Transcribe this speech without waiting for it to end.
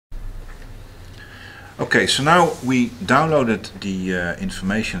Okay, so now we downloaded the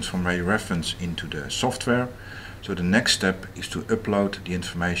information from Radio Reference into the software. So the next step is to upload the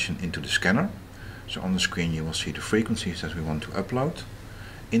information into the scanner. So on the screen you will see the frequencies that we want to upload.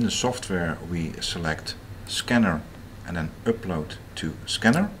 In the software we select scanner and then upload to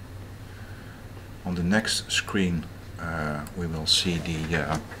scanner. On the next screen we will see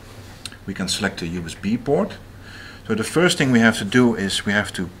we can select the USB port. So the first thing we have to do is we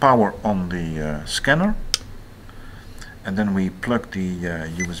have to power on the scanner, and then we plug the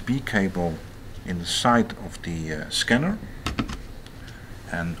USB cable in the side of the scanner,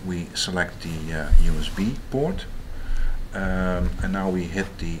 and we select the USB port, and now we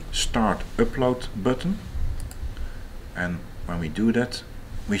hit the start upload button. And when we do that,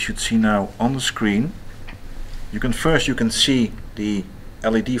 we should see now on the screen, you can see the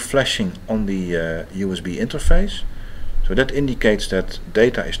LED flashing on the USB interface. So that indicates that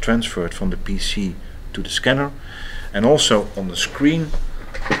data is transferred from the PC to the scanner. And also on the screen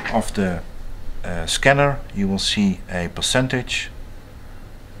of the scanner you will see a percentage,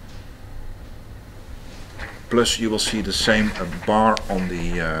 plus you will see the same bar on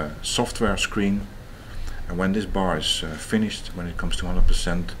the software screen. And when this bar is finished, when it comes to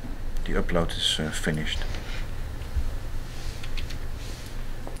 100%, the upload is finished.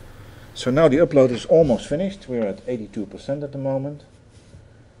 So now the upload is almost finished. We're at 82% at the moment.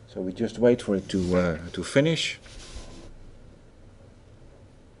 So we just wait for it to finish.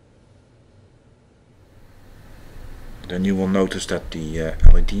 Then you will notice that the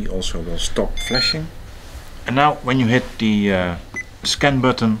LED also will stop flashing. And now when you hit the scan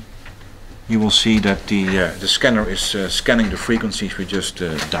button, you will see that the scanner is scanning the frequencies we just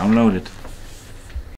downloaded.